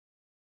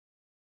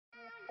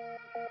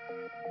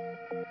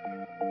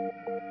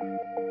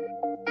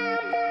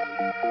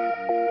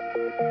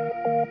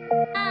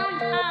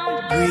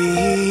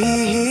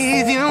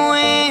Breathe you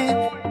in,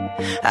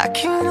 I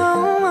can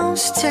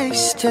almost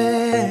taste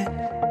it.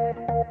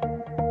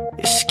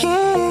 Your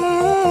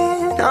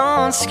skin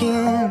on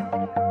skin.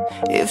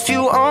 If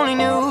you only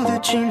knew the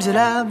dreams that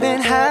I've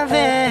been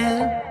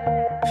having.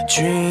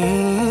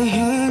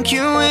 Drink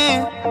you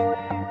in,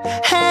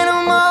 and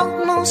I'm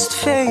almost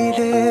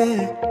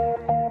faded.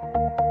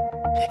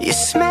 You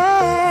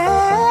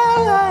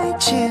smell like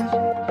gin.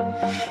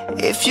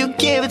 If you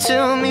give it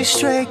to me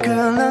straight,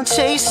 girl, I'll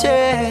chase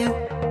it.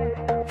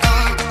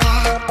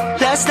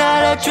 Last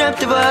night I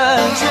dreamt of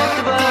us,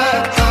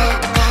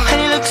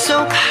 and you look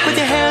so with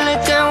your hair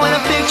let down when I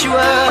picked you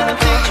up.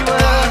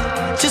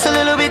 Just a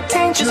little bit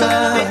dangerous.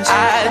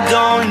 I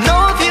don't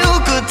know if you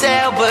could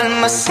tell, but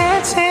my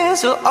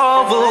senses are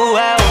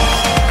overwhelmed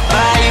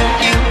by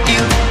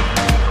you,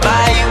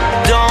 by you.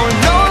 Don't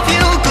know if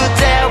you could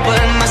tell,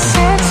 but my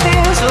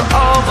senses are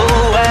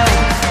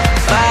overwhelmed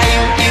by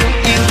you,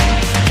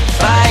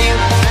 by you.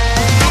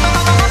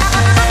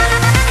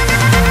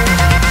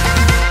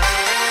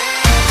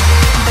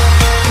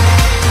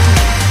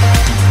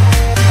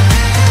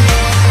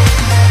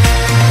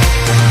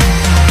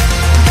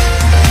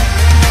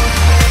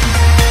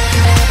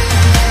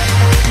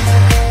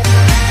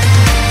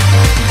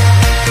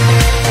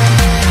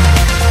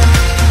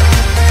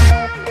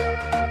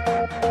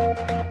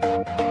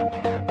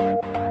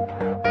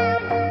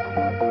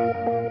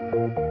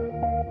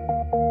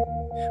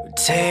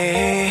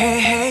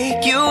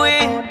 Take you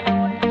in,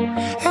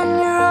 and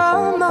you're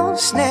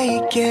almost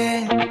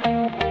naked.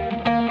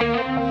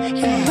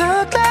 You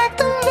look like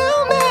the new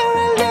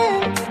Marilyn.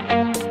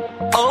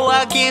 Oh,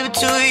 I'll give it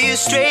to you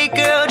straight,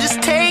 girl,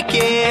 just take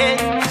it.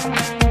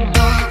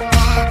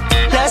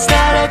 Last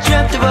night I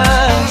dreamt of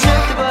us,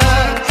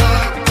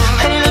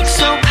 and you look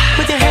so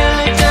with your hair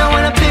laid down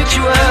when I picked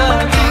you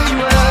up.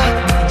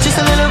 Just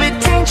a little bit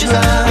dangerous.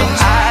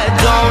 I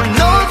don't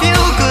know if you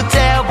could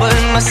tell, but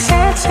my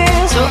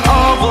senses are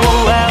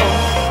overwhelmed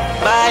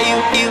by you,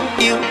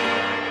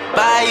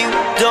 by you.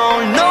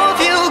 Don't know if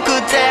you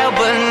could tell,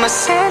 but my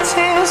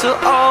senses are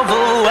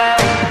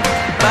overwhelmed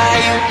by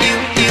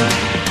you,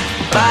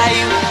 by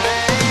you.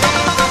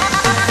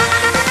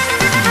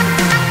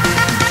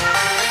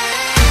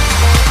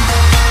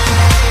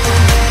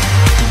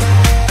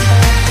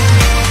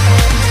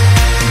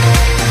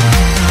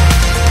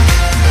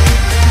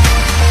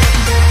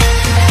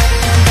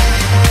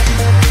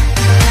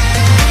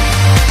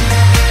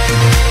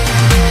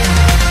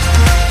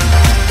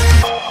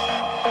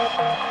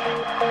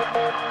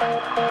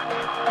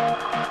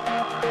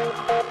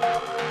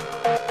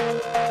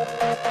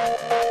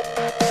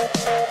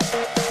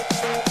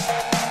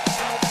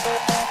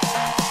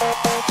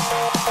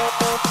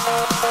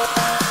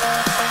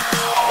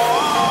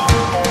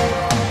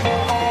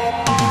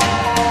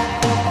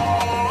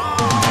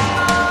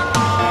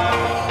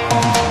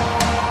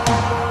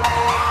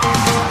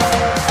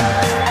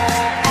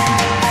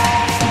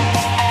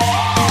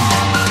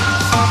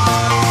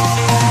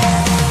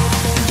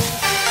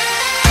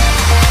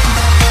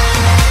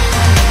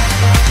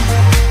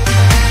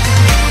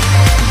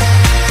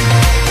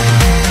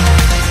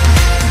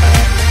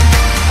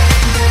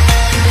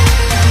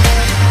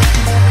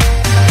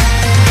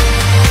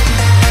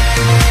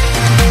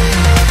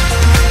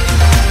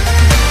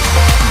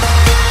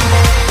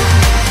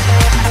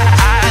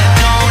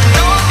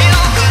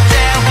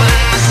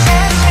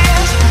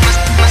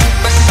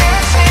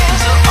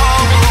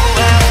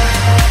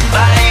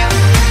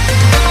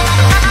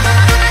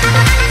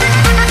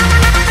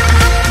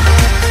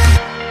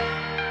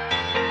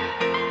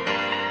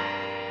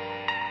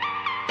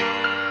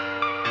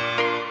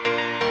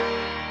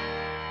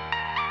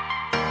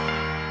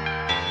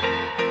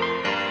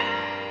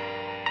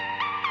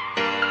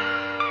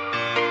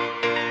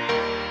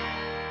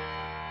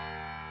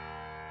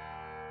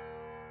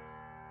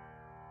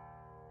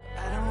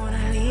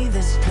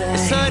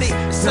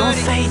 No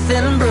faith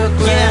in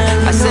Brooklyn.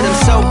 Yeah, I said I'm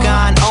so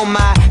gone. Oh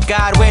my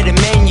God, where the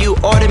menu?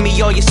 Order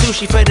me all your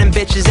sushi for them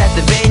bitches at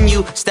the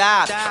venue.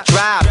 Stop,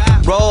 drop,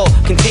 roll.